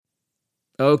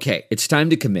Okay, it's time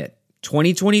to commit.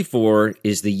 2024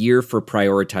 is the year for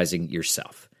prioritizing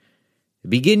yourself.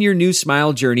 Begin your new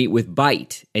smile journey with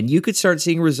Byte, and you could start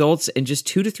seeing results in just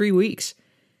 2 to 3 weeks.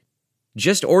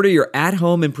 Just order your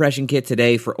at-home impression kit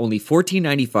today for only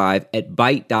 $14.95 at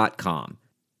Byte.com.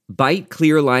 Byte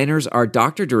clear liners are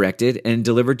doctor-directed and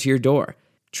delivered to your door.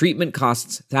 Treatment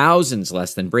costs thousands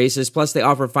less than braces, plus they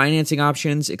offer financing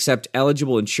options, accept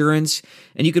eligible insurance,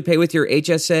 and you could pay with your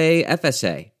HSA,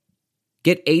 FSA.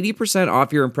 Get 80%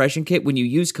 off your impression kit when you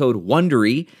use code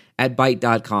WONDERY at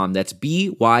Byte.com. That's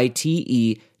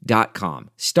BYTE.com.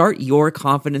 Start your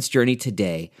confidence journey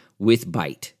today with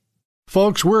Byte.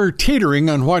 Folks, we're teetering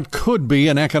on what could be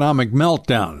an economic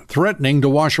meltdown, threatening to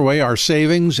wash away our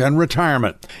savings and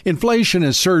retirement. Inflation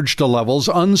has surged to levels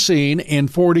unseen in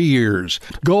 40 years.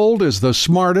 Gold is the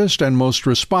smartest and most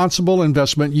responsible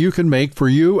investment you can make for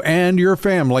you and your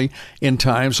family in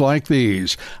times like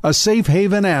these. A safe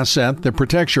haven asset that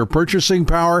protects your purchasing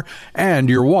power and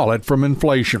your wallet from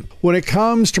inflation. When it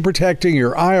comes to protecting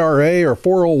your IRA or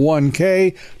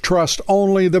 401k, trust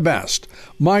only the best.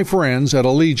 My friends at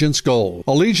Allegiance Gold.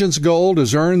 Allegiance Gold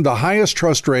has earned the highest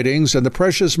trust ratings in the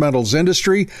precious metals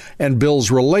industry and builds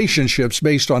relationships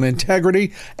based on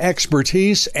integrity,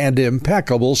 expertise, and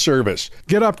impeccable service.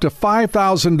 Get up to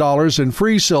 $5,000 in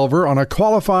free silver on a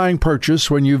qualifying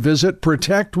purchase when you visit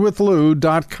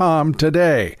protectwithlou.com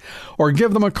today, or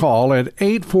give them a call at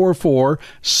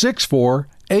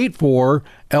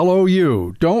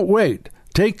 844-6484-LOU. Don't wait.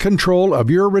 Take control of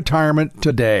your retirement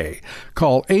today.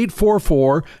 Call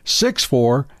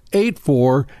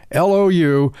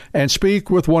 844-6484-LOU and speak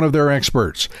with one of their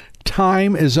experts.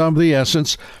 Time is of the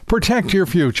essence. Protect your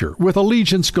future with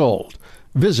Allegiance Gold.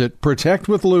 Visit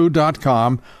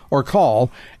protectwithlou.com or call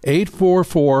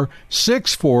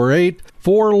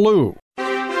 844-648-4LOU.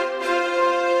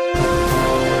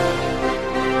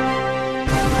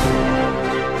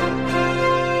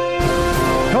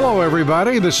 Hello,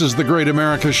 everybody. This is the Great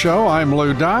America Show. I'm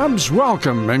Lou Dobbs.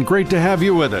 Welcome, and great to have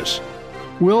you with us.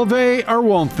 Will they or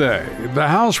won't they? The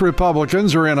House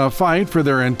Republicans are in a fight for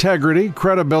their integrity,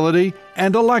 credibility,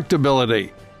 and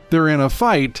electability. They're in a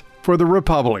fight for the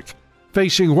Republic.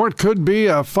 Facing what could be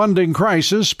a funding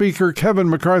crisis, Speaker Kevin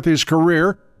McCarthy's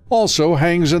career also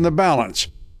hangs in the balance.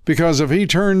 Because if he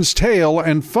turns tail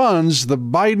and funds the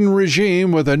Biden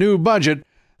regime with a new budget,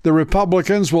 the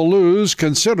Republicans will lose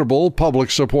considerable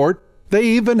public support. They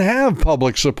even have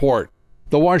public support.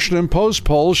 The Washington Post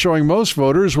poll showing most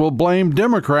voters will blame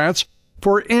Democrats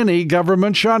for any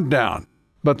government shutdown.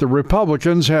 But the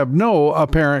Republicans have no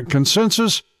apparent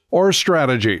consensus or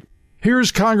strategy.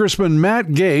 Here's Congressman Matt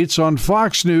Gaetz on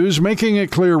Fox News making it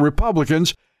clear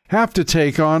Republicans have to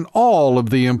take on all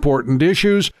of the important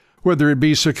issues, whether it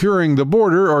be securing the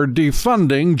border or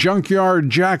defunding junkyard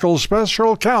jackal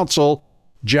special counsel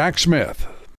Jack Smith.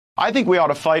 I think we ought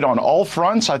to fight on all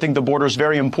fronts. I think the border is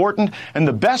very important. And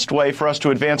the best way for us to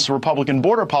advance the Republican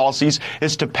border policies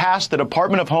is to pass the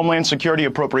Department of Homeland Security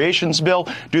Appropriations Bill,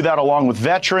 do that along with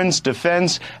veterans,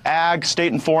 defense, ag,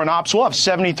 state and foreign ops. We'll have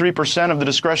 73% of the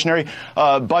discretionary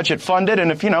budget funded.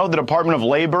 And if, the Department of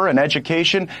Labor and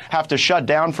Education have to shut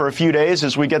down for a few days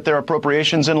as we get their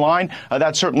appropriations in line,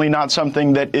 that's certainly not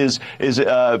something that is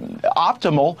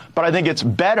optimal. But I think it's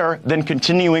better than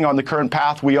continuing on the current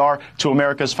path we are to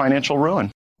America's financial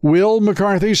ruin. Will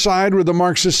McCarthy side with the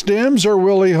Marxist Dems, or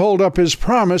will he hold up his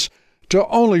promise to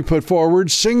only put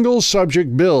forward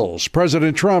single-subject bills?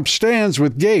 President Trump stands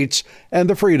with Gaetz and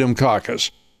the Freedom Caucus.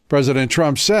 President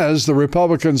Trump says the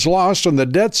Republicans lost on the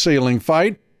debt ceiling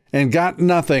fight and got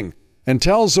nothing, and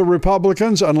tells the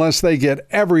Republicans unless they get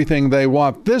everything they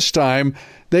want this time,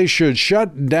 they should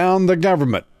shut down the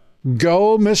government.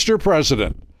 Go, Mr.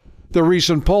 President. The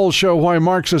recent polls show why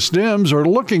Marxist Dems are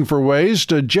looking for ways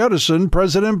to jettison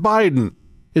President Biden.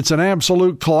 It's an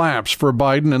absolute collapse for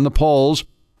Biden in the polls,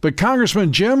 but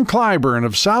Congressman Jim Clyburn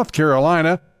of South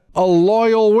Carolina, a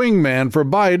loyal wingman for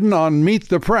Biden on Meet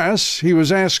the Press, he was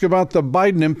asked about the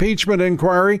Biden impeachment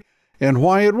inquiry and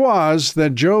why it was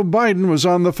that Joe Biden was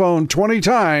on the phone 20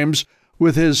 times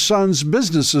with his son's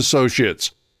business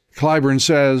associates. Clyburn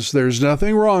says there's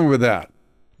nothing wrong with that.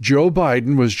 Joe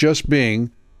Biden was just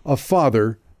being a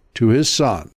father to his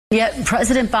son. Yet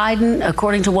President Biden,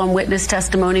 according to one witness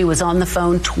testimony, was on the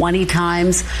phone 20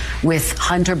 times with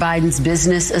Hunter Biden's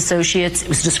business associates. It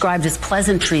was described as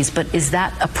pleasantries, but is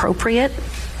that appropriate?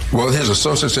 Well, his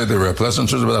associates said they were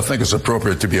pleasantries, but I think it's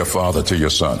appropriate to be a father to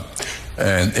your son.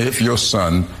 And if your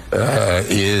son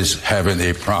is having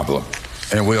a problem,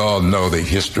 and we all know the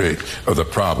history of the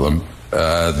problem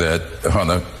that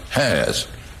Hunter has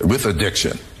with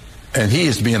addiction, and he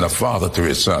is being a father to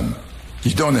his son.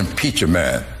 You don't impeach a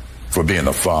man for being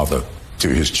a father to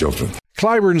his children.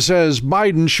 Clyburn says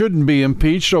Biden shouldn't be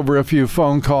impeached over a few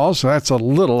phone calls. That's a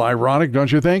little ironic,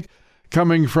 don't you think?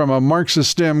 Coming from a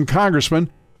Marxist-Dem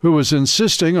congressman who was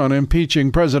insisting on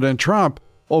impeaching President Trump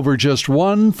over just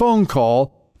one phone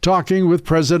call, talking with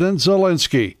President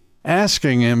Zelensky,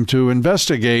 asking him to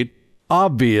investigate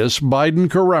obvious Biden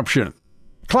corruption.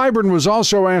 Clyburn was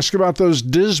also asked about those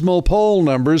dismal poll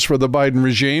numbers for the Biden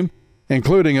regime,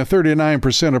 including a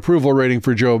 39% approval rating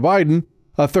for Joe Biden,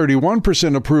 a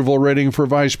 31% approval rating for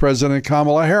Vice President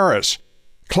Kamala Harris.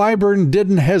 Clyburn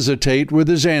didn't hesitate with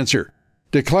his answer,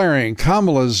 declaring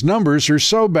Kamala's numbers are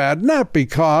so bad not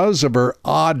because of her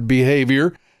odd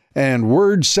behavior and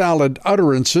word salad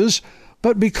utterances,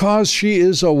 but because she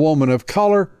is a woman of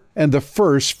color and the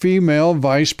first female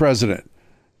vice president.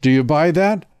 Do you buy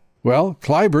that? Well,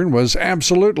 Clyburn was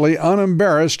absolutely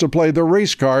unembarrassed to play the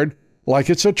race card like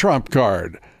it's a trump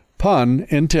card. Pun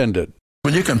intended.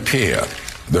 When you compare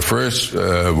the first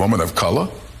woman of color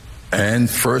and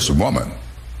first woman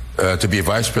to be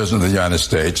vice president of the United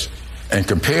States and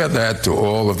compare that to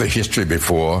all of the history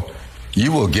before,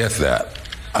 you will get that.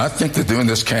 I think that during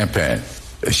this campaign,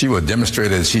 she will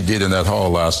demonstrate, as she did in that hall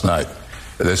last night,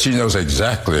 that she knows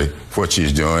exactly what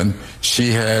she's doing.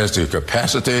 She has the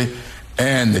capacity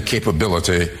and the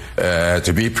capability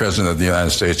to be president of the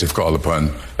United States if called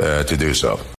upon to do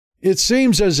so. It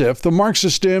seems as if the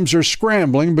Marxist Dems are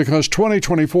scrambling because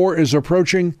 2024 is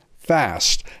approaching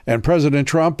fast, and President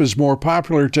Trump is more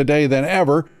popular today than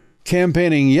ever,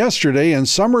 campaigning yesterday in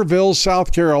Summerville,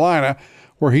 South Carolina,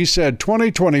 where he said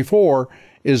 2024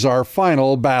 is our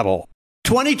final battle.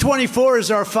 2024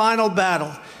 is our final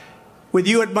battle. With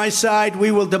you at my side,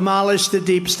 we will demolish the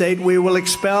deep state. We will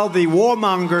expel the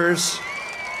warmongers.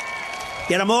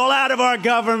 Get them all out of our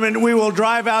government. We will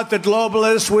drive out the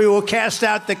globalists. We will cast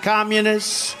out the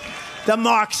communists, the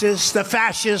Marxists, the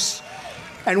fascists,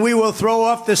 and we will throw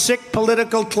off the sick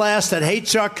political class that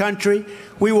hates our country.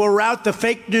 We will rout the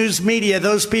fake news media.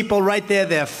 Those people right there,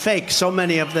 they're fake, so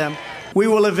many of them. We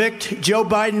will evict Joe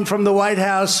Biden from the White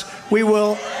House. We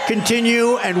will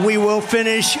continue and we will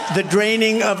finish the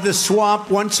draining of the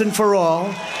swamp once and for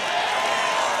all.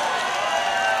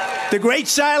 The great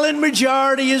silent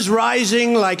majority is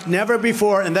rising like never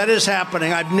before, and that is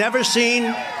happening. I've never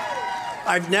seen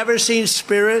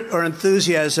spirit or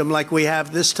enthusiasm like we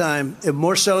have this time.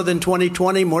 More so than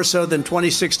 2020, more so than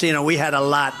 2016, and we had a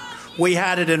lot. We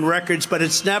had it in records, but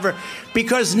it's never,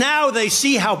 because now they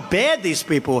see how bad these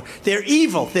people, they're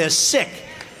evil, they're sick.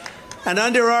 And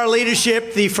under our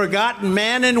leadership, the forgotten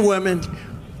men and women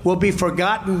will be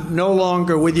forgotten no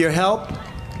longer. With your help,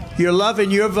 your love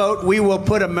and your vote, we will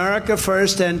put America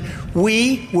first, and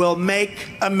we will make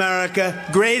America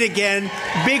great again,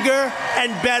 bigger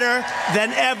and better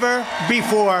than ever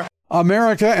before.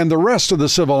 America and the rest of the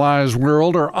civilized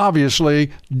world are obviously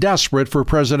desperate for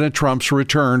President Trump's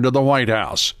return to the White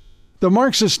House. The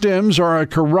Marxist Dems are a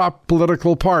corrupt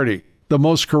political party, the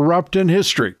most corrupt in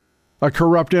history, a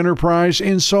corrupt enterprise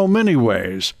in so many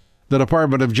ways. The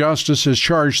Department of Justice has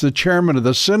charged the chairman of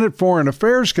the Senate Foreign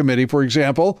Affairs Committee, for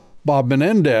example, Bob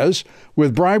Menendez,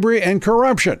 with bribery and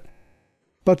corruption.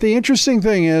 But the interesting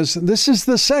thing is, this is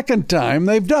the second time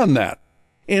they've done that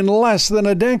in less than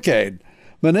a decade.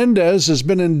 Menendez has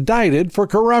been indicted for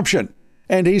corruption,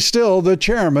 and he's still the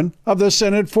chairman of the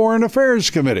Senate Foreign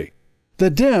Affairs Committee. The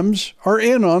Dems are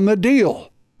in on the deal.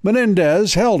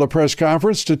 Menendez held a press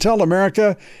conference to tell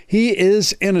America he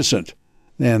is innocent,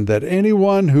 and that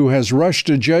anyone who has rushed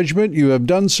to judgment, you have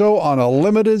done so on a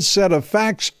limited set of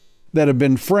facts that have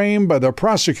been framed by the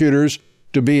prosecutors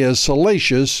to be as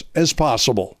salacious as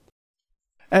possible.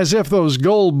 As if those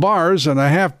gold bars and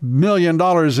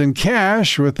 $500,000 in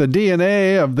cash with the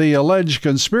DNA of the alleged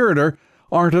conspirator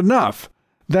aren't enough.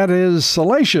 That is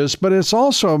salacious, but it's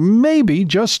also maybe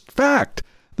just fact.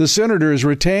 The senators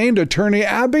retained attorney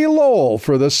Abbe Lowell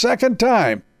for the second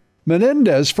time.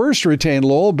 Menendez first retained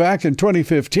Lowell back in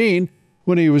 2015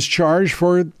 when he was charged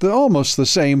for almost the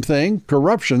same thing,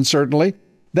 corruption certainly.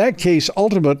 That case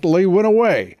ultimately went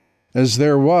away, as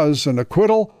there was an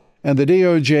acquittal, and the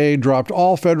DOJ dropped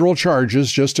all federal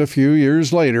charges just a few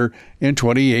years later in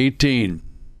 2018.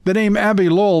 The name Abbe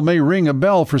Lowell may ring a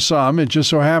bell for some. It just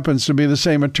so happens to be the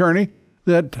same attorney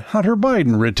that Hunter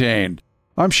Biden retained.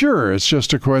 I'm sure it's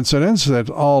just a coincidence that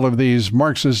all of these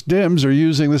Marxist Dems are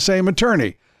using the same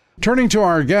attorney. Turning to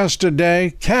our guest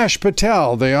today, Kash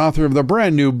Patel, the author of the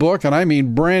brand new book, and I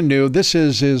mean brand new. This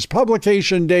is his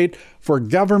publication date for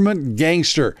Government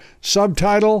Gangster.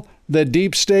 Subtitle, The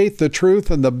Deep State, the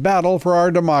Truth, and the Battle for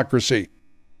Our Democracy.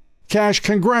 Kash,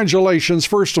 congratulations,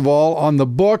 first of all, on the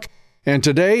book. And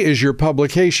today is your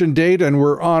publication date, and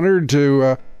we're honored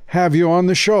to have you on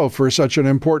the show for such an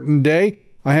important day.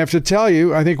 I have to tell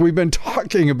you, I think we've been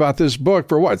talking about this book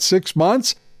for 6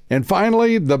 months? And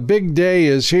finally, the big day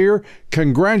is here.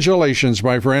 Congratulations,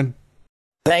 my friend.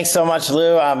 Thanks so much,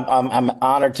 Lou. I'm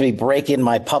honored to be breaking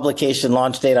my publication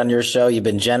launch date on your show. You've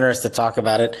been generous to talk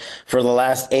about it for the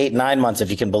last 8-9 months,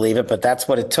 if you can believe it. But that's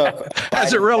what it took.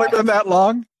 Has it really been that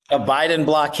long? A Biden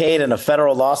blockade and a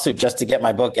federal lawsuit just to get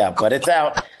my book out. But it's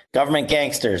out. Government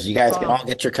Gangsters. You guys can all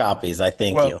get your copies. I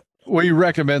thank you. We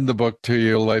recommend the book to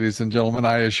you, ladies and gentlemen.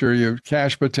 I assure you,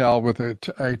 Kash Patel with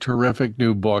a terrific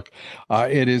new book.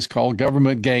 It is called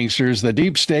Government Gangsters, The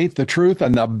Deep State, the Truth,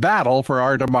 and the Battle for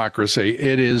Our Democracy.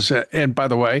 It is, and by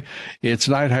the way, it's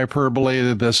not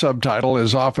hyperbole. The subtitle,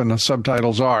 as often as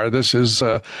subtitles are, this is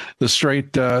the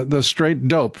straight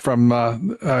dope from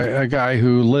a guy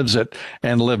who lives it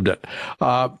and lived it.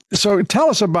 So tell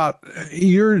us about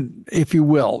your, if you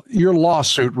will, your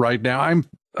lawsuit right now.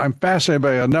 I'm fascinated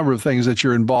by a number of things that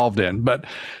you're involved in, but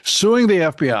suing the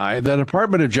FBI, the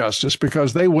Department of Justice,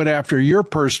 because they went after your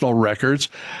personal records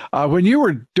when you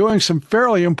were doing some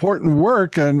fairly important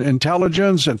work in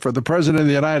intelligence and for the President of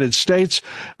the United States.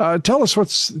 Tell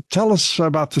us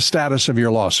about the status of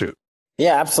your lawsuit.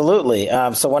 Yeah, absolutely.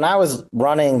 So when I was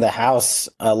running the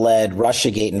House-led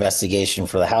Russiagate investigation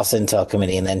for the House Intel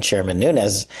Committee and then Chairman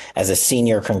Nunes as a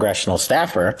senior congressional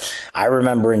staffer, I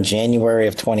remember in January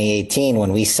of 2018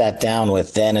 when we sat down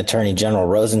with then Attorney General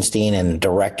Rosenstein and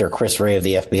Director Chris Wray of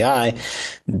the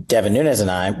FBI, Devin Nunes and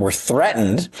I were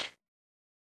threatened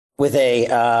with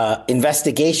a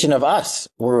investigation of us.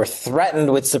 We were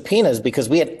threatened with subpoenas because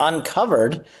we had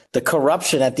uncovered the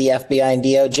corruption at the FBI and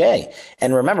DOJ.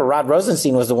 And remember, Rod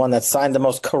Rosenstein was the one that signed the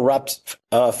most corrupt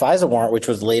FISA warrant, which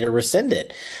was later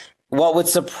rescinded. What would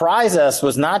surprise us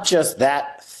was not just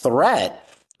that threat,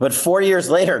 but 4 years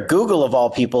later, Google, of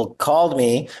all people, called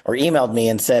me or emailed me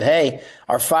and said, hey,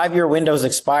 our 5-year window's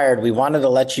expired. We wanted to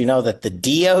let you know that the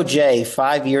DOJ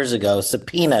 5 years ago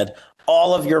subpoenaed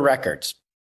all of your records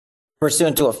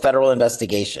pursuant to a federal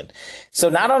investigation. So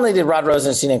not only did Rod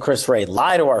Rosenstein and Chris Wray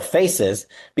lie to our faces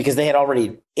because they had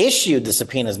already issued the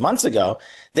subpoenas months ago,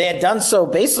 they had done so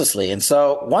baselessly. And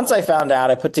so once I found out,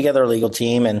 I put together a legal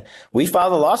team and we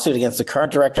filed a lawsuit against the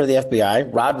current director of the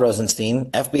FBI, Rod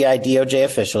Rosenstein, FBI DOJ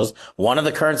officials, one of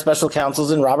the current special counsels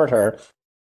in Robert Hur,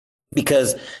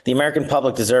 because the American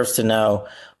public deserves to know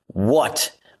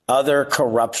what other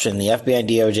corruption the FBI and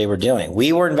DOJ were doing.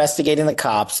 We were investigating the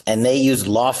cops and they used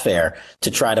lawfare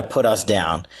to try to put us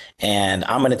down. And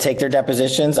I'm going to take their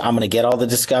depositions. I'm going to get all the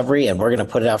discovery and we're going to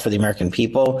put it out for the American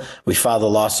people. We filed a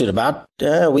lawsuit about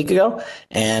a week ago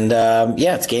and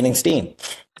it's gaining steam.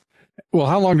 Well,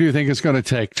 how long do you think it's going to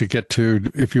take to get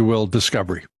to, if you will,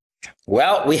 discovery?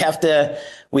 Well, we have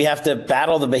to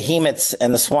battle the behemoths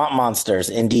and the swamp monsters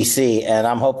in D.C., and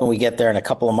I'm hoping we get there in a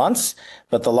couple of months.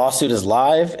 But the lawsuit is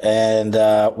live, and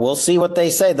we'll see what they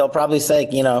say. They'll probably say,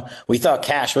 we thought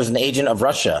Kash was an agent of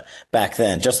Russia back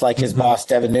then, just like his boss,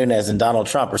 Devin Nunes and Donald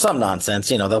Trump, or some nonsense.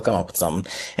 They'll come up with something.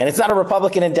 And it's not a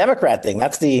Republican and Democrat thing.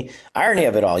 That's the irony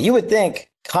of it all. You would think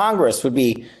Congress would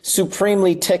be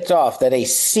supremely ticked off that a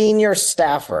senior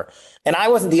staffer, and I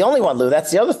wasn't the only one, Lou. That's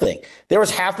the other thing. There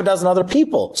was half a dozen other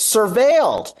people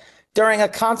surveilled during a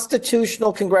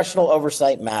constitutional congressional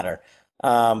oversight matter.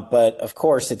 But of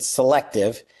course, it's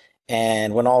selective.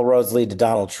 And when all roads lead to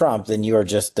Donald Trump, then you are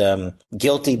just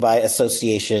guilty by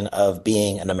association of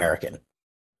being an American.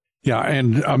 Yeah,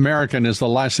 and American is the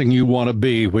last thing you want to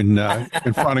be when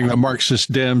confronting the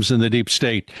Marxist Dems and the deep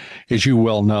state, as you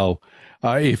well know.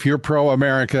 If you're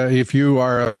pro-America, if you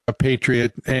are a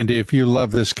patriot, and if you love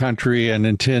this country and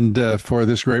intend for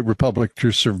this great republic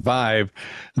to survive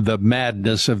the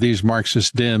madness of these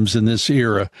Marxist Dems in this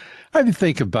era, I mean,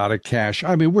 think about it, Kash.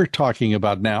 I mean, we're talking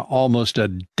about now almost a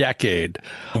decade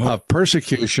of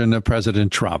persecution of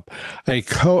President Trump,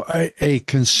 a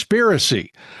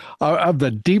conspiracy of the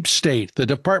deep state, the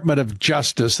Department of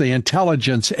Justice, the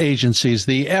intelligence agencies,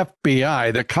 the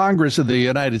FBI, the Congress of the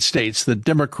United States,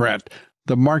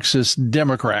 the Marxist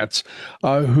Democrats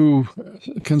who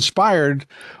conspired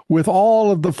with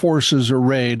all of the forces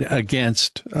arrayed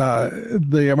against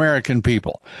the American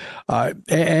people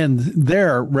and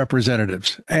their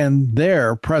representatives and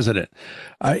their president.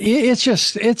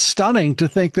 It's stunning to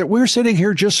think that we're sitting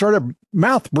here just sort of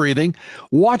mouth breathing,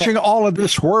 watching all of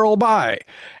this whirl by,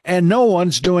 and no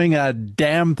one's doing a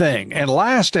damn thing. And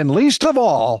last and least of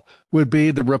all would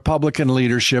be the Republican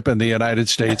leadership in the United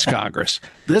States Congress.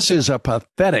 This is a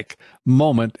pathetic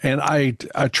moment and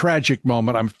a tragic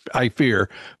moment, I fear,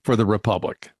 for the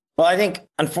Republic. Well, I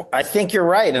think you're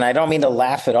right, and I don't mean to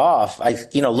laugh it off.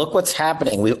 Look what's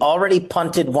happening. We've already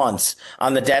punted once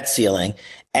on the debt ceiling,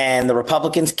 and the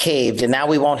Republicans caved, and now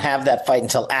we won't have that fight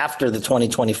until after the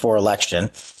 2024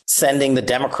 election, sending the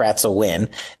Democrats a win.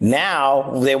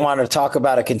 Now they want to talk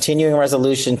about a continuing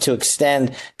resolution to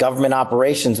extend government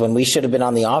operations when we should have been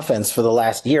on the offense for the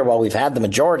last year while we've had the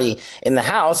majority in the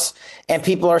House, and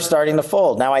people are starting to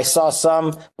fold. Now, I saw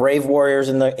some brave warriors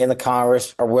in the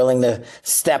Congress are willing to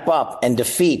step up and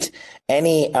defeat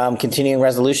any continuing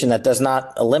resolution that does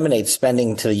not eliminate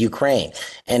spending to Ukraine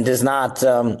and does not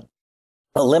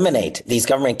eliminate these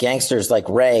government gangsters like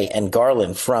Wray and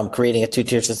Garland from creating a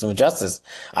two-tier system of justice.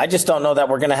 I just don't know that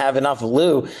we're going to have enough,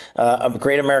 of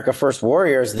Great America First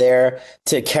warriors there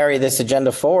to carry this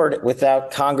agenda forward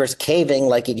without Congress caving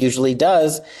like it usually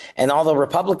does. And all the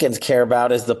Republicans care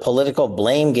about is the political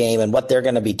blame game and what they're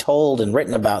going to be told and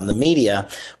written about in the media,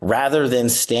 rather than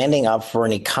standing up for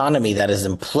an economy that is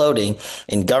imploding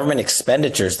in government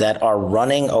expenditures that are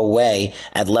running away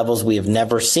at levels we have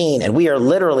never seen. And we are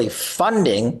literally funding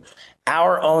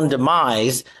our own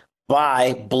demise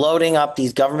by bloating up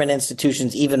these government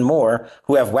institutions even more,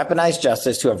 who have weaponized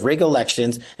justice, who have rigged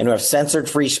elections, and who have censored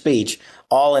free speech,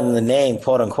 all in the name,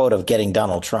 quote unquote, of getting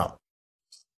Donald Trump.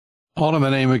 All in the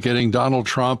name of getting Donald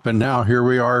Trump. And now here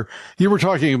we are. You were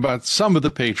talking about some of the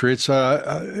patriots,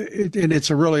 and it's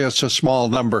a small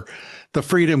number. The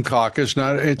Freedom Caucus,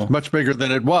 it's much bigger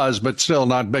than it was, but still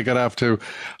not big enough to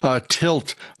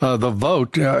tilt the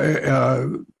vote.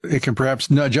 It can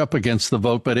perhaps nudge up against the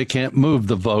vote, but it can't move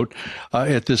the vote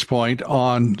at this point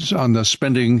on the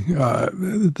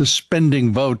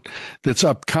spending vote that's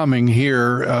upcoming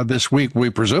here this week.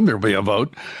 We presume there'll be a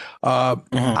vote. Here's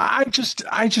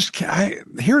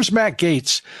Matt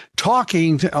Gaetz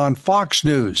talking on Fox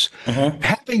News,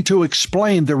 having to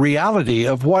explain the reality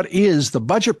of what is the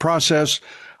budget process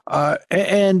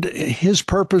and his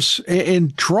purpose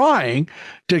in trying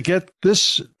to get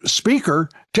this speaker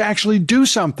to actually do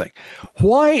something.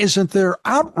 Why isn't there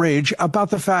outrage about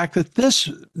the fact that this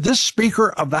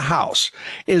Speaker of the House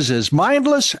is as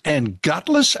mindless and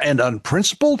gutless and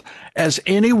unprincipled as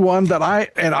anyone that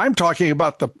I'm talking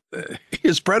about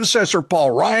his predecessor,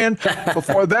 Paul Ryan,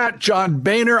 before that, John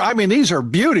Boehner. I mean, these are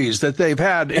beauties that they've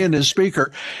had in his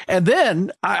speaker. And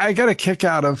then I got a kick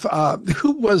out of,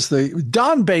 who was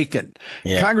Don Bacon.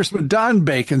 Yeah. Congressman Don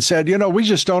Bacon said, we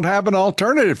just don't have an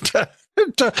alternative to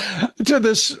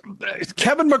this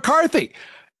Kevin McCarthy.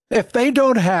 If they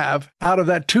don't have, out of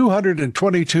that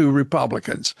 222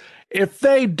 Republicans, if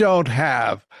they don't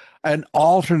have an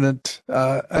alternative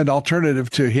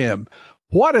to him,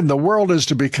 what in the world is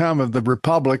to become of the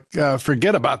Republic?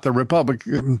 Forget about the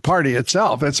Republican Party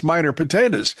itself. It's minor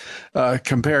potatoes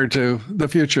compared to the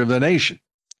future of the nation.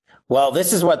 Well,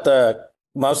 this is what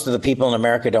most of the people in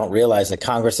America don't realize that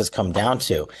Congress has come down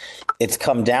to. It's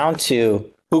come down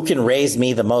to who can raise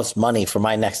me the most money for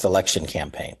my next election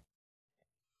campaign.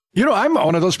 I'm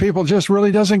one of those people just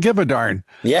really doesn't give a darn.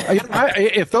 Yeah.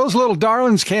 If those little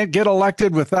darlings can't get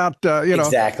elected without,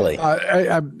 exactly,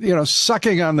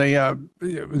 sucking on the,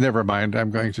 never mind. I'm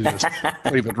going to just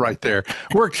leave it right there.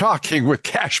 We're talking with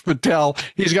Kash Patel.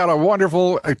 He's got a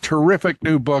wonderful, terrific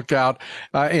new book out.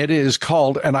 It is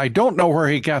called, and I don't know where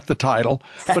he got the title,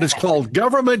 but it's called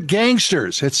Government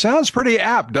Gangsters. It sounds pretty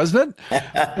apt, doesn't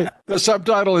it? The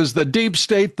subtitle is The Deep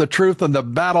State, the Truth, and the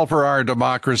Battle for Our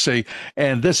Democracy.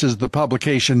 And this is the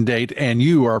publication date, and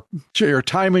your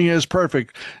timing is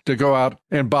perfect to go out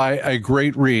and buy a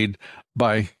great read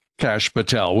by Kash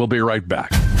Patel. We'll be right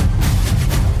back.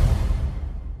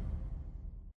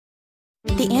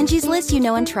 The Angie's List you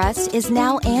know and trust is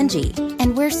now Angie,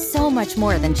 and we're so much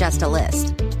more than just a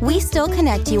list. We still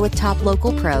connect you with top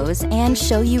local pros and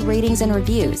show you ratings and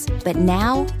reviews, but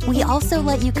now we also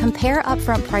let you compare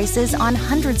upfront prices on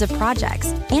hundreds of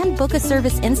projects and book a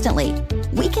service instantly.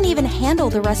 We can even handle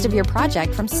the rest of your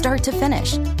project from start to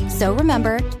finish. So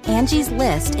remember, Angie's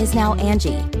List is now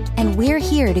Angie, and we're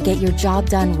here to get your job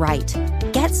done right.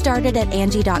 Get started at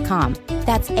Angie.com.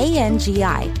 That's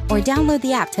ANGI, or download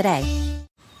the app today.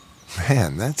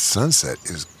 Man, that sunset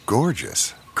is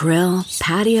gorgeous. Grill,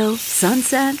 patio,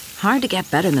 sunset. Hard to get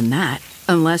better than that.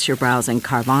 Unless you're browsing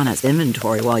Carvana's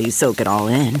inventory while you soak it all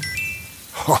in.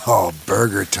 Oh,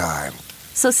 burger time.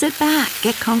 So sit back,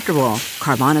 get comfortable.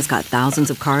 Carvana's got thousands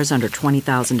of cars under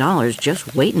 $20,000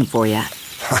 just waiting for you.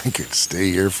 I could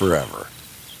stay here forever.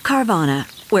 Carvana,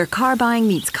 where car buying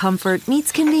meets comfort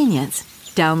meets convenience.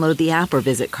 Download the app or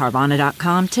visit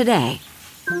Carvana.com today.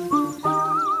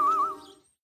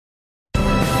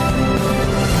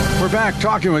 We're back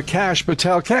talking with Kash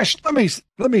Patel. Kash,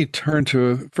 let me turn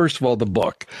to, first of all, the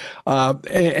book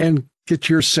and get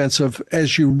your sense of,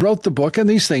 as you wrote the book, and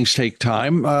these things take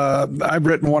time. I've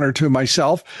written one or two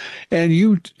myself, and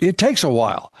it takes a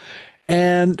while.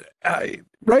 And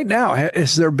right now,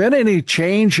 has there been any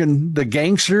change in the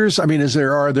gangsters? I mean,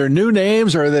 are there new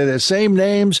names? Are they the same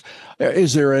names?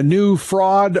 Is there a new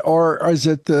fraud, or is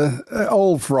it the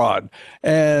old fraud?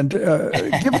 And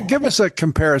give us a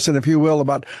comparison, if you will,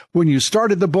 about when you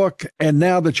started the book and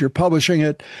now that you're publishing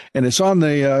it and it's on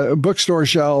the bookstore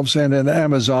shelves and in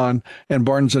Amazon and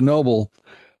Barnes and Noble.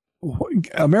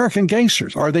 American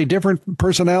Gangsters, are they different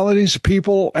personalities,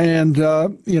 people, and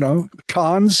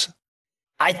cons?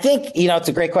 I think, it's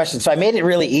a great question. So I made it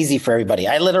really easy for everybody.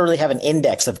 I literally have an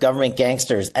index of government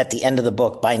gangsters at the end of the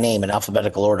book by name in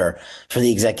alphabetical order for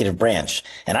the executive branch.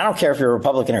 And I don't care if you're a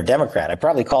Republican or Democrat. I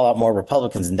probably call out more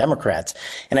Republicans than Democrats.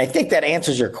 And I think that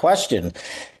answers your question.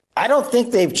 I don't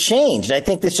think they've changed. I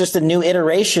think it's just a new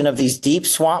iteration of these deep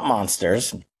swamp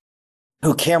monsters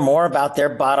who care more about their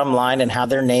bottom line and how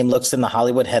their name looks in the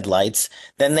Hollywood headlights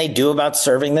than they do about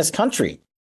serving this country.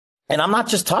 And I'm not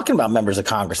just talking about members of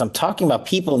Congress. I'm talking about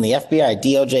people in the FBI,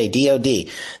 DOJ,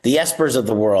 DOD, the Espers of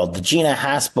the world, the Gina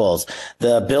Haspels,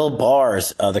 the Bill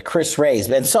Barrs, the Chris Wrays,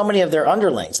 and so many of their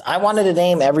underlings. I wanted to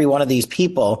name every one of these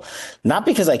people, not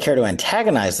because I care to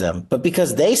antagonize them, but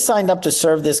because they signed up to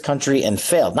serve this country and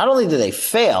failed. Not only did they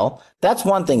fail, that's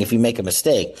one thing if you make a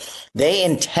mistake, they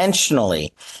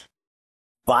intentionally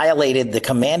violated the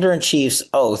commander-in-chief's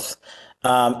oath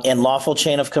and lawful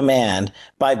chain of command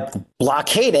by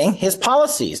blockading his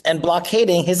policies and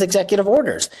blockading his executive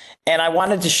orders. And I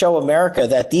wanted to show America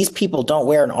that these people don't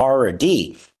wear an R or a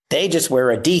D. They just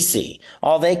wear a DC.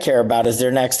 All they care about is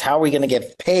their next, how are we going to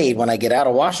get paid when I get out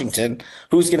of Washington?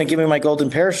 Who's going to give me my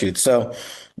golden parachute? So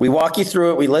we walk you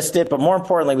through it, we list it, but more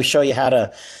importantly, we show you how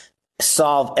to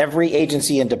solve every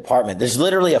agency and department. There's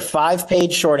literally a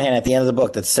 5-page shorthand at the end of the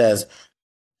book that says,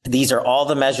 these are all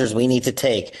the measures we need to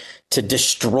take to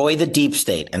destroy the deep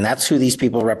state. And that's who these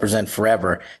people represent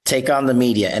forever. Take on the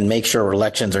media and make sure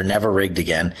elections are never rigged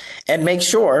again. And make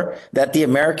sure that the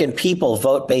American people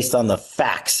vote based on the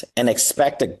facts and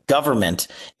expect a government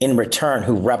in return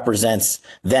who represents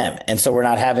them. And so we're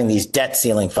not having these debt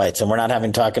ceiling fights, and we're not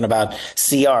talking about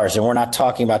CRs, and we're not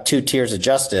talking about 2 tiers of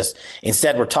justice.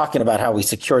 Instead, we're talking about how we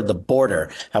secured the border,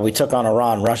 how we took on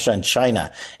Iran, Russia, and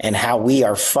China, and how we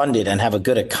are funded and have a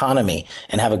good economy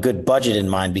and have a good budget in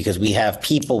mind because we have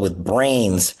people with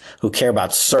brains who care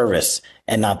about service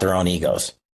and not their own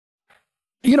egos.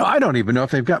 I don't even know if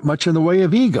they've got much in the way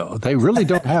of ego. They really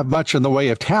don't have much in the way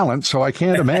of talent, so I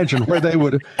can't imagine where they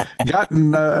would have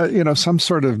gotten, some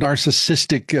sort of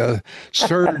narcissistic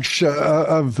surge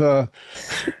of.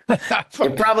 You're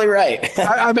probably right.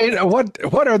 I mean,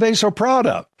 what are they so proud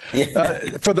of?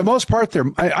 For the most part,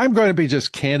 I'm going to be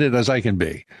just candid as I can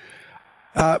be.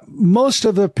 Most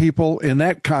of the people in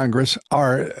that Congress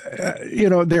are,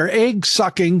 they're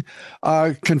egg-sucking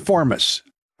conformists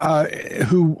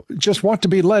who just want to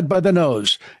be led by the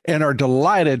nose and are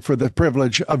delighted for the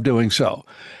privilege of doing so.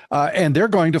 And they're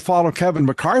going to follow Kevin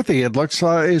McCarthy, it looks,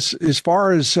 as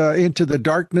far as into the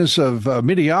darkness of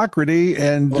mediocrity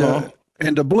and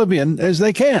oblivion as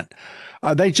they can.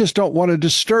 They just don't want to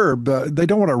disturb. They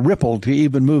don't want a ripple to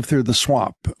even move through the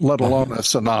swamp, let alone a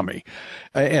tsunami.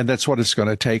 And that's what it's going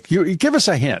to take. You give us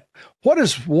a hint. Give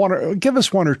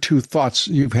us one or two thoughts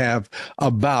you have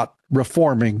about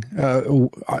reforming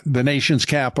the nation's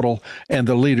capital and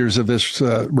the leaders of this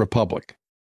republic.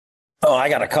 Oh, I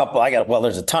got a couple.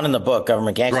 There's a ton in the book,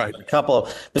 Government Gangsters. Right. A couple,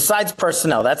 besides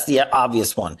personnel, that's the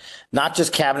obvious one. Not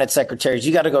just cabinet secretaries.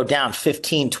 You got to go down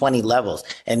 15, 20 levels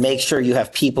and make sure you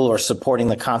have people who are supporting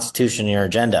the Constitution in your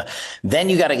agenda. Then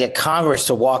you got to get Congress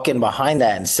to walk in behind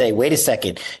that and say, wait a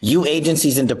second, you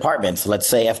agencies and departments, let's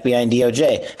say FBI and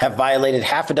DOJ, have violated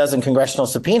 6 congressional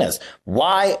subpoenas.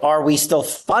 Why are we still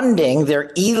funding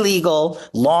their illegal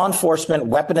law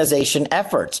enforcement weaponization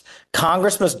efforts?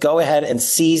 Congress must go ahead and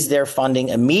seize their funding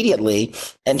immediately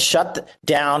and shut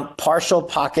down partial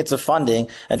pockets of funding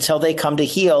until they come to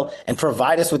heel and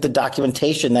provide us with the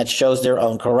documentation that shows their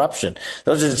own corruption.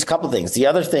 Those are just a couple of things. The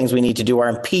other things we need to do are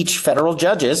impeach federal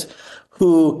judges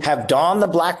who have donned the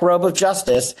black robe of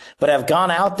justice, but have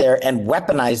gone out there and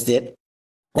weaponized it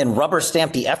and rubber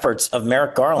stamp the efforts of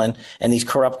Merrick Garland and these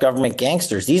corrupt government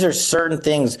gangsters. These are certain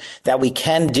things that we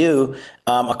can do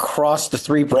across the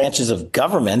 3 branches of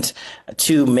government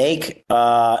to make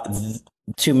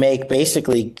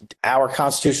basically our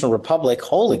constitutional republic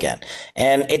whole again.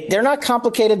 And they're not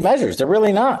complicated measures. They're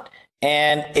really not.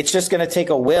 And it's just going to take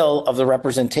a will of the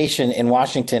representation in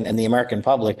Washington and the American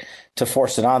public to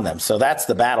force it on them. So that's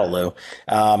the battle, Lou.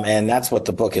 And that's what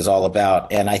the book is all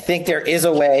about. And I think there is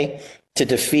a way to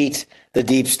defeat the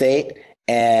deep state.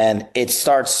 And it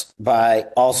starts by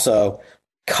also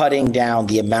cutting down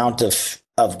the amount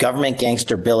of government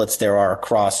gangster billets there are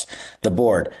across the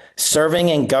board. Serving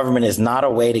in government is not a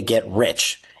way to get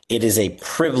rich. It is a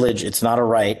privilege. It's not a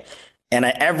right. And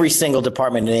every single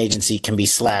department and agency can be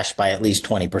slashed by at least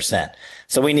 20%.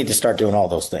 So we need to start doing all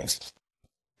those things.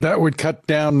 That would cut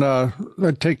down,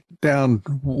 take down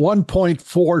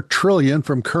 1.4 trillion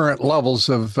from current levels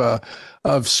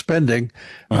of spending.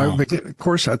 Of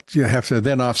course, you have to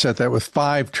then offset that with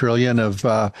 5 trillion of,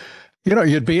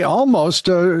 you'd be almost,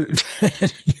 what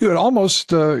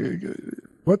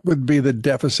would be the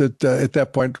deficit at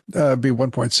that point? Be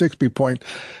 1.6, be point.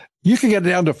 You can get it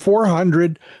down to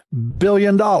 $400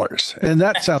 billion. And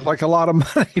that sounds like a lot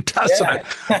of money, doesn't it?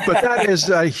 But that is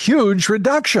a huge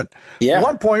reduction.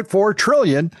 1.4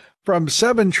 trillion from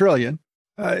 7 trillion.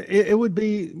 It would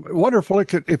be wonderful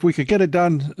if we could get it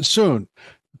done soon.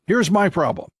 Here's my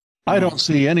problem. I don't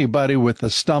see anybody with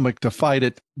the stomach to fight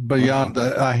it beyond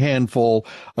a handful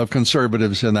of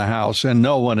conservatives in the House, and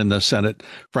no one in the Senate,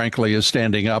 frankly, is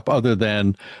standing up other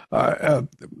than,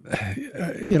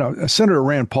 Senator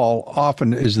Rand Paul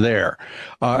often is there,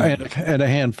 and a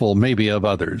handful maybe of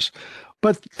others.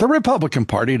 But the Republican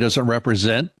Party doesn't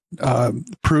represent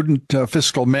prudent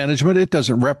fiscal management. It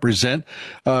doesn't represent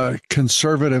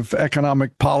conservative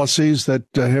economic policies that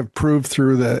have proved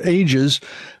through the ages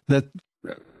that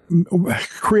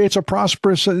creates a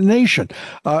prosperous nation,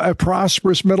 a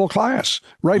prosperous middle class.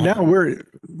 Right now, we're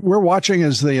watching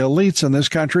as the elites in this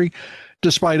country,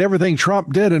 despite everything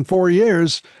Trump did in 4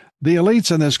 years, the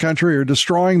elites in this country are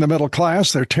destroying the middle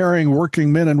class. They're tearing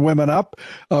working men and women up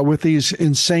with these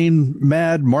insane,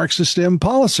 mad Marxist-M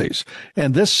policies.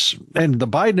 And the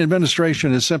Biden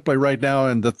administration is simply right now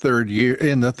in the third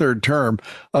term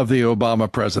of the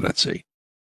Obama presidency.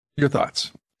 Your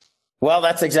thoughts? Well,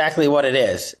 that's exactly what it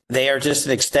is. They are just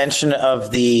an extension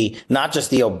of not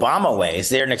just the Obama ways,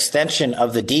 they're an extension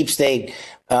of the deep state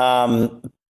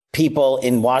people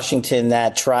in Washington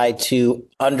that try to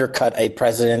undercut a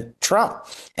President Trump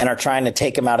and are trying to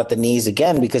take him out at the knees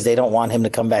again because they don't want him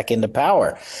to come back into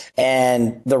power.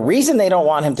 And the reason they don't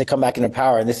want him to come back into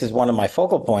power, and this is one of my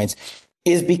focal points,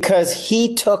 is because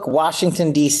he took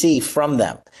Washington, D.C. from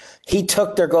them. He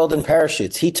took their golden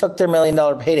parachutes. He took their $1 million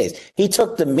paydays. He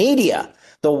took the media.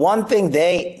 The one thing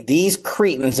these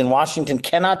cretins in Washington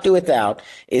cannot do without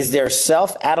is their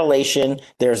self-adulation.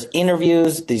 There's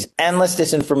interviews, these endless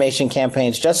disinformation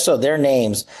campaigns, just so their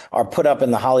names are put up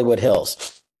in the Hollywood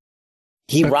Hills.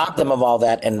 He robbed them of all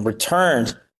that and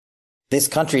returned this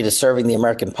country to serving the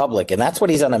American public. And that's what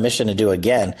he's on a mission to do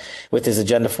again with his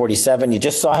Agenda 47. You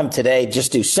just saw him today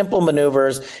just do simple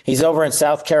maneuvers. He's over in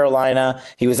South Carolina.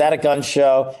 He was at a gun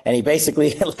show and he basically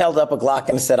held up a Glock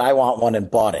and said, I want one,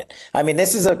 and bought it. I mean,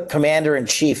 this is a commander in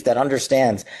chief that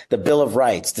understands the Bill of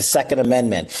Rights, the Second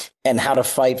Amendment, and how to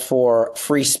fight for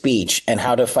free speech and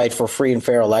how to fight for free and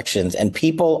fair elections. And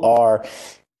people are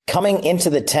coming into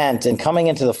the tent and coming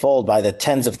into the fold by the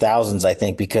tens of thousands, I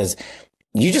think, because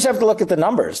you just have to look at the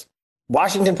numbers.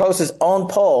 Washington Post's own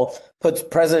poll puts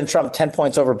President Trump 10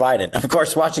 points over Biden. Of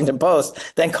course, Washington Post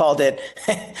then called it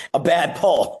a bad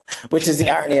poll, which is the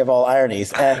irony of all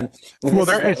ironies. And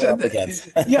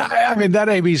yeah, I mean, that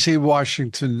ABC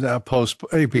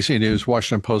News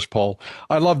Washington Post poll,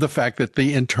 I love the fact that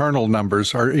the internal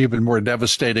numbers are even more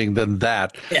devastating than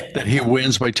that he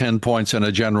wins by 10 points in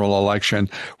a general election,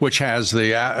 which has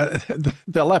the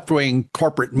left-wing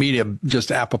corporate media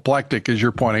just apoplectic, as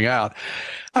you're pointing out.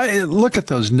 Look at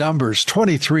those numbers,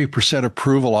 23%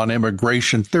 approval on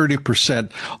immigration,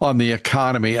 30% on the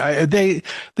economy. The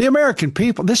American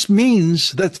people, this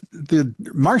means that the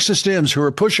Marxist Dems who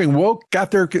are pushing woke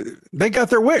got their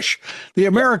wish. The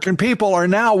American people are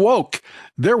now woke.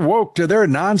 They're woke to their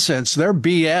nonsense, their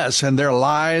BS, and their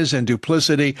lies and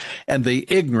duplicity and the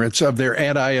ignorance of their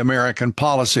anti-American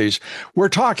policies. We're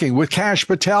talking with Kash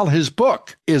Patel. His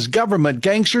book is Government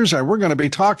Gangsters, and we're going to be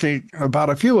talking about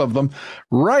a few of them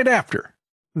right after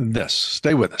this.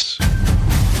 Stay with us.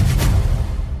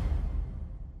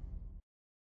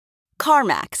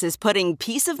 CarMax is putting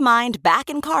peace of mind back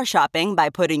in car shopping by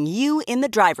putting you in the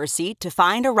driver's seat to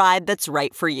find a ride that's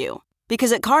right for you.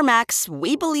 Because at CarMax,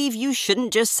 we believe you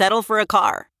shouldn't just settle for a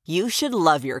car. You should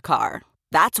love your car.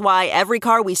 That's why every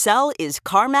car we sell is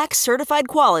CarMax certified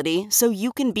quality, so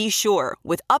you can be sure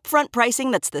with upfront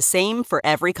pricing that's the same for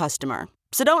every customer.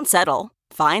 So don't settle.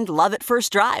 Find love at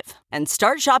first drive and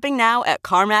start shopping now at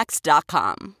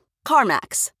CarMax.com.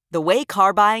 CarMax, the way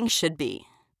car buying should be.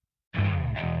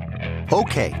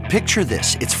 Okay, picture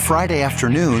this. It's Friday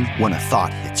afternoon when a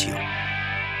thought hits you.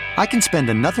 I can spend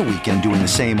another weekend doing the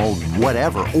same old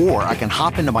whatever, or I can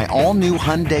hop into my all-new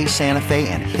Hyundai Santa Fe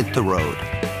and hit the road.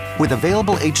 With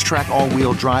available H-Track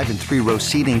all-wheel drive and 3-row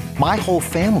seating, my whole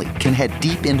family can head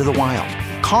deep into the wild.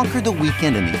 Conquer the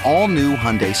weekend in the all-new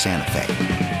Hyundai Santa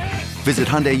Fe. Visit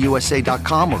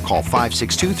HyundaiUSA.com or call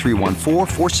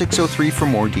 562-314-4603 for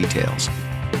more details.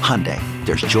 Hyundai,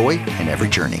 there's joy in every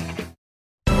journey.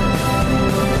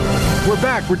 We're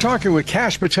back. We're talking with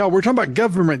Kash Patel. We're talking about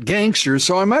government gangsters,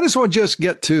 so I might as well just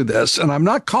get to this. And I'm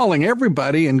not calling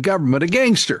everybody in government a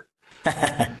gangster,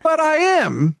 but I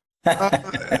am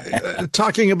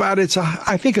talking about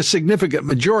I think, a significant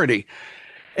majority.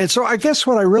 And so I guess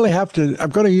what I really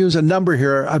I'm going to use a number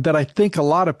here that I think a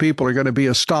lot of people are going to be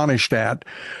astonished at,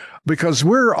 because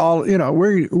we're all,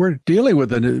 we're dealing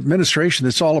with an administration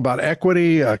that's all about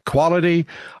equity, equality,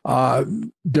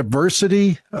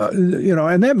 diversity,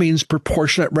 and that means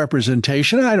proportionate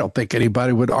representation. I don't think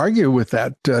anybody would argue with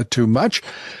that too much.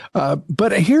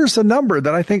 But here's the number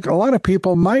that I think a lot of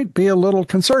people might be a little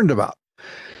concerned about.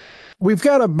 We've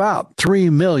got about 3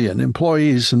 million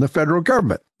employees in the federal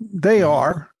government. They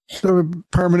are the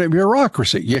permanent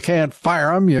bureaucracy. You can't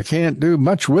fire them. You can't do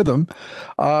much with them.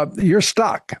 You're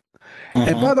stuck.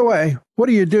 And by the way, what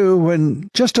do you do when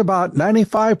just about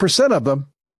 95% of them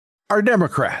are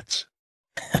Democrats?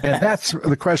 And that's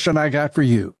the question I got for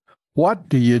you. What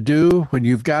do you do when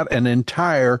you've got an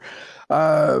entire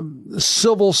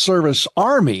civil service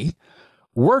army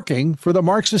working for the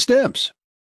Marxist Dems?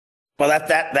 Well,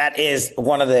 that is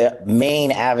one of the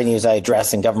main avenues I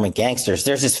address in Government Gangsters.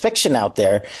 There's this fiction out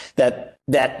there that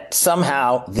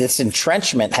somehow this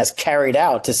entrenchment has carried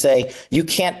out to say you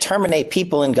can't terminate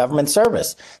people in government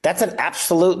service. That's an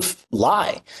absolute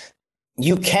lie.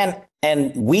 You can,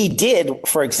 and we did,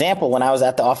 for example, when I was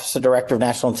at the Office of Director of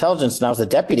National Intelligence and I was a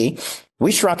deputy,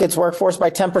 we shrunk its workforce by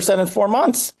 10% in 4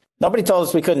 months. Nobody told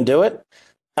us we couldn't do it.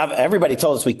 Everybody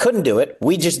told us we couldn't do it.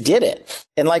 We just did it.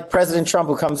 And like President Trump,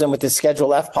 who comes in with this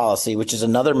Schedule F policy, which is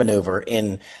another maneuver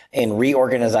in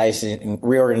reorganizing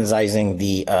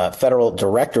the Federal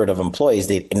Directorate of Employees,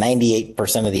 the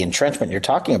 98% of the entrenchment you're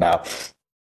talking about.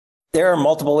 There are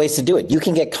multiple ways to do it. You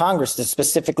can get Congress to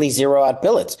specifically zero out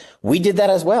billets. We did that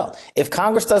as well. If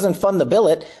Congress doesn't fund the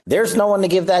billet, there's no one to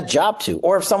give that job to.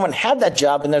 Or if someone had that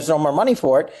job and there's no more money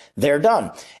for it, they're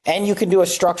done. And you can do a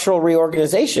structural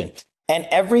reorganization. And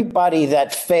everybody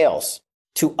that fails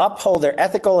to uphold their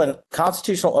ethical and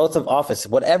constitutional oath of office,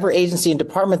 whatever agency and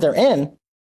department they're in,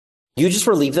 you just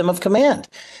relieve them of command.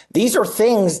 These are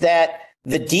things that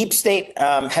the deep state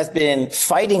has been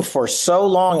fighting for so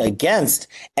long against,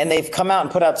 and they've come out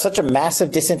and put out such a massive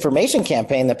disinformation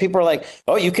campaign that people are like,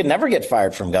 oh, you can never get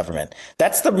fired from government.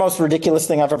 That's the most ridiculous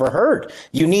thing I've ever heard.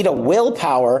 You need a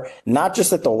willpower, not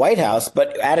just at the White House,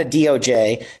 but at a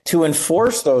DOJ to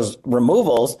enforce those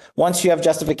removals once you have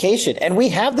justification. And we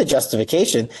have the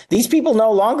justification. These people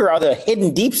no longer are the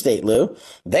hidden deep state, Lou.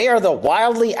 They are the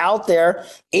wildly out there,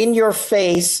 in your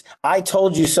face, I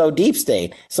told you so deep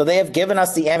state. So they have given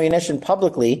us the ammunition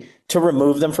publicly to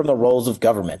remove them from the roles of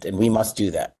government, and we must do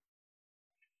that.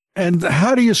 And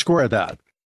how do you square that,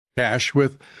 Kash,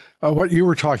 with what you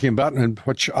were talking about, and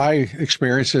which I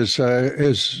experience as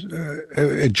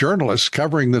a journalist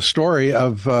covering the story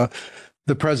of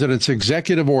the president's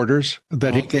executive orders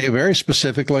that he gave very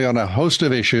specifically on a host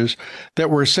of issues that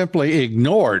were simply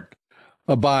ignored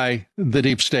by the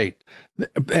deep state?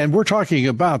 And we're talking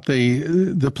about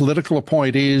the political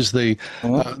appointees, the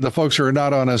folks who are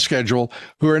not on a schedule,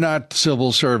 who are not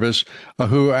civil service,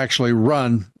 who actually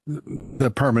run the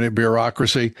permanent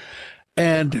bureaucracy.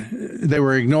 And they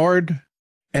were ignored,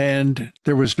 and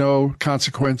there was no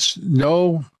consequence.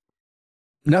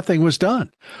 Nothing was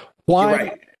done. Why? You're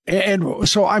right. And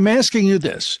so I'm asking you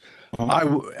this.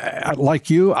 Like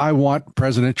you, I want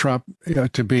President Trump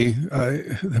to be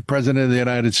the president of the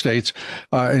United States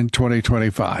in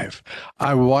 2025.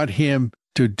 I want him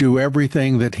to do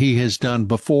everything that he has done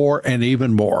before and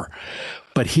even more.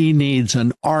 But he needs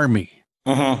an army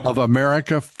of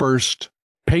America First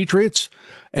patriots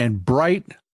and bright,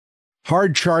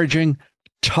 hard-charging,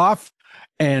 tough,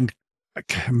 and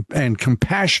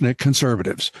compassionate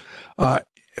conservatives.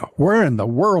 Where in the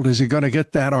world is he going to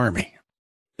get that army?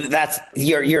 That's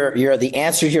the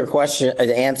answer to your question.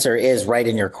 The answer is right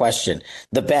in your question.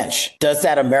 The bench. Does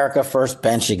that America First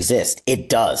bench exist? It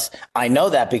does. I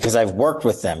know that because I've worked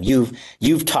with them.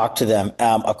 You've talked to them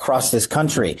across this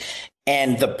country.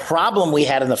 And the problem we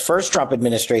had in the first Trump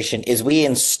administration is we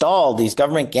installed these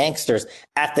government gangsters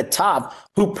at the top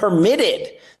who permitted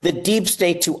the deep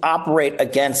state to operate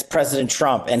against President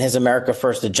Trump and his America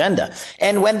First agenda.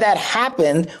 And when that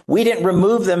happened, we didn't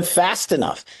remove them fast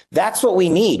enough. That's what we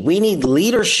need. We need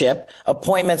leadership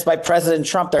appointments by President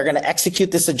Trump that are going to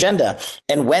execute this agenda.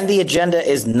 And when the agenda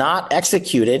is not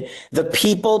executed, the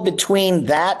people between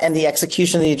that and the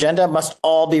execution of the agenda must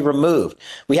all be removed.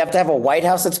 We have to have a White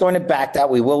House that's going to back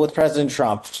that. We will with President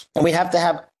Trump. And we have to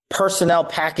have personnel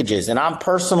packages. And I'm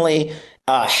personally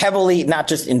heavily not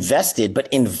just invested,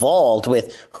 but involved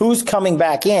with who's coming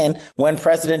back in when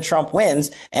President Trump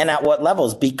wins and at what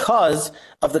levels, because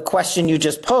of the question you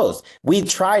just posed. We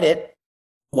tried it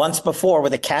once before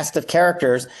with a cast of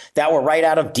characters that were right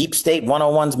out of Deep State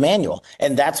 101's manual.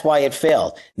 And that's why it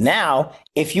failed. Now,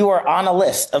 if you are on a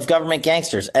list of government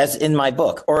gangsters, as in my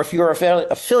book, or if you're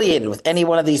affiliated with any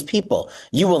one of these people,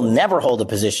 you will never hold a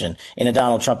position in a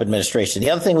Donald Trump administration. The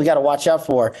other thing we got to watch out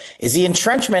for is the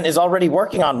entrenchment is already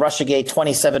working on Russiagate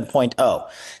 27.0.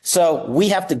 So we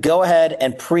have to go ahead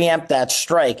and preempt that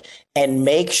strike and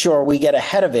make sure we get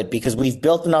ahead of it, because we've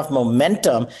built enough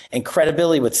momentum and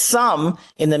credibility with some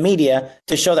in the media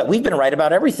to show that we've been right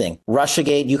about everything.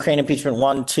 Russiagate, Ukraine impeachment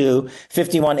 1, 2,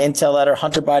 51 intel letter,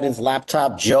 Hunter Biden's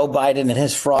laptop, Joe Biden and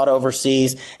his fraud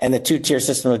overseas, and the two-tier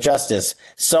system of justice.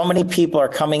 So many people are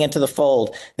coming into the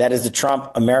fold. That is the Trump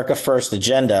America First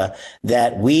agenda,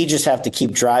 that we just have to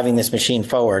keep driving this machine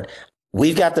forward.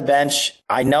 We've got the bench.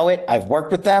 I know it. I've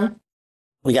worked with them.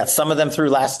 We got some of them through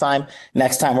last time.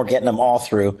 Next time we're getting them all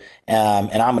through,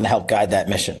 and I'm going to help guide that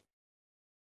mission.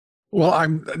 Well, I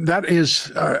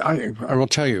will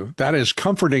tell you, that is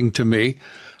comforting to me,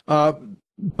 but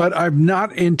I'm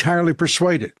not entirely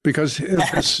persuaded, because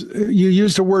you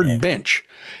used the word bench,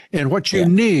 and what you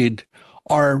need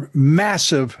are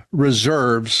massive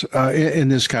reserves in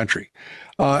this country.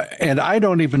 And I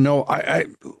don't even know,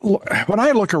 when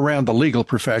I look around the legal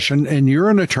profession, and you're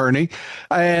an attorney,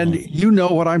 and you know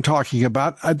what I'm talking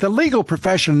about, the legal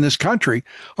profession in this country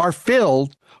are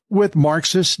filled with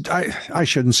Marxists. I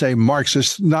shouldn't say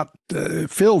Marxists, not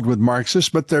filled with Marxists,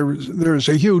 but there's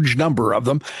a huge number of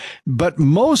them. But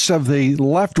most of the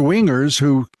left-wingers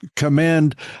who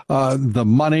command the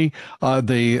money,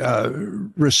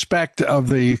 the respect of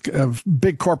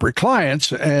big corporate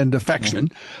clients and affection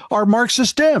are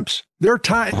Marxist Dems. They're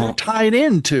tied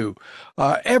into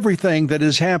everything that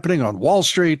is happening on Wall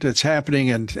Street, that's happening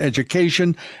in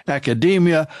education,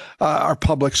 academia, our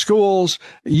public schools,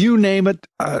 you name it,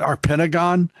 our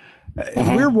Pentagon.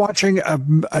 We're watching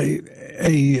a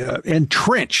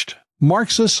entrenched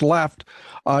Marxist left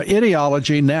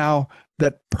ideology now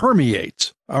that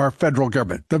permeates our federal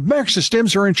government. The Marxist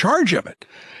Dems are in charge of it.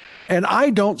 And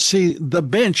I don't see the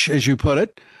bench, as you put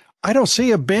it. I don't see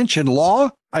a bench in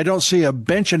law. I don't see a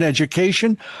bench in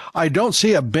education. I don't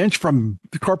see a bench from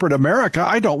corporate America.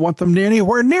 I don't want them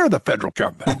anywhere near the federal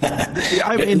government.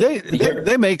 I mean,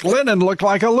 they make Lenin look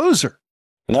like a loser.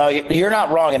 No, you're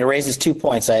not wrong. And it raises 2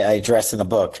 points I address in the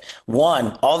book.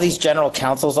 One, all these general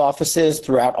counsel's offices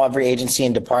throughout every agency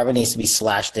and department needs to be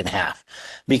slashed in half,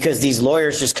 because these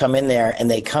lawyers just come in there,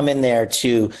 and they come in there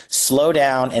to slow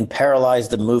down and paralyze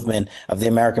the movement of the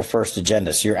America First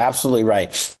agenda. So you're absolutely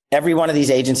right. Every one of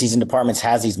these agencies and departments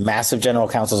has these massive general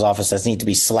counsel's offices that need to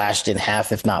be slashed in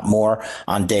half, if not more,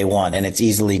 on day one. And it's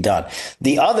easily done.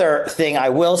 The other thing I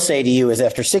will say to you is,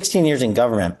 after 16 years in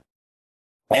government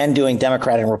and doing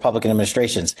Democratic and Republican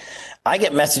administrations, I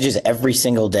get messages every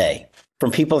single day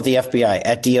from people at the FBI,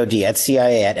 at DOD, at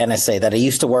CIA, at NSA that I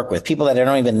used to work with, people that I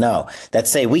don't even know, that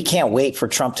say, we can't wait for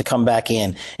Trump to come back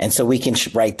in, and so we can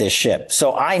right this ship.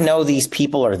 So I know these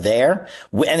people are there.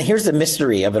 And here's the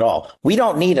mystery of it all. We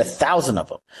don't need 1,000 of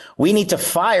them. We need to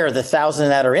fire the 1,000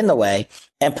 that are in the way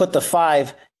and put the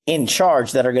 5 in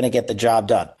charge that are going to get the job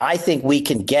done. I think we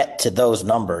can get to those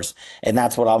numbers, and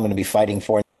that's what I'm going to be fighting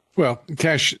for. Well,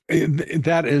 Kash,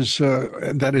 that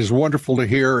is wonderful to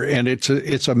hear, and it's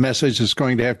a message that's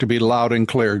going to have to be loud and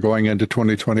clear going into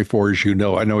 2024, as you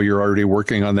know. I know you're already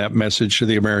working on that message to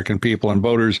the American people and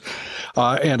voters,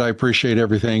 and I appreciate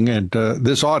everything. And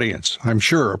this audience, I'm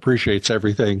sure, appreciates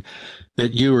everything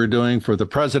that you are doing for the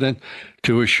president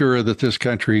to assure that this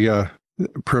country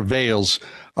prevails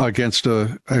against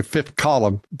a fifth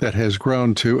column that has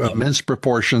grown to immense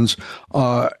proportions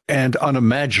and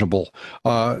unimaginable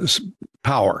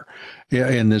power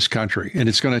in this country. And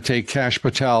it's going to take Kash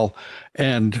Patel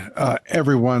and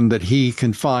everyone that he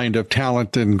can find of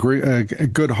talent and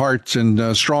good hearts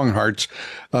and strong hearts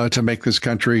to make this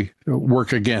country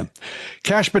work again.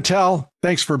 Kash Patel,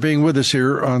 thanks for being with us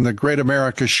here on the Great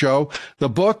America Show. The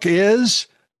book is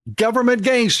Government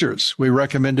Gangsters. We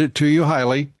recommend it to you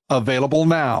highly. Available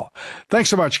now. Thanks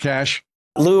so much, Kash.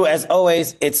 Lou, as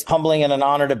always, it's humbling and an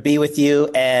honor to be with you.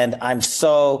 And I'm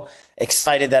so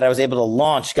excited that I was able to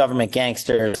launch Government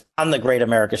Gangsters on the Great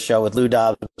America Show with Lou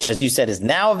Dobbs, which, as you said, is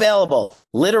now available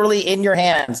literally in your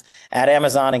hands at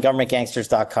Amazon and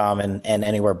governmentgangsters.com and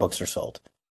anywhere books are sold.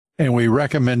 And we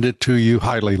recommend it to you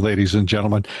highly, ladies and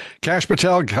gentlemen. Kash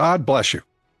Patel, God bless you.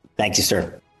 Thank you,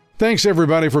 sir. Thanks,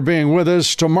 everybody, for being with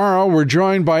us. Tomorrow, we're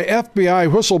joined by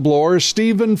FBI whistleblower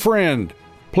Stephen Friend.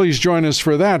 Please join us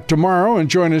for that tomorrow and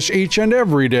join us each and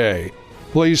every day.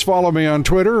 Please follow me on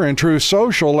Twitter and Truth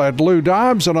Social at Lou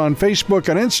Dobbs and on Facebook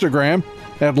and Instagram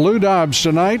at Lou Dobbs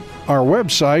Tonight. Our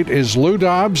website is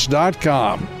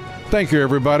loudobbs.com. Thank you,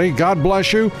 everybody. God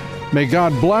bless you. May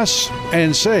God bless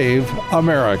and save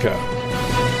America.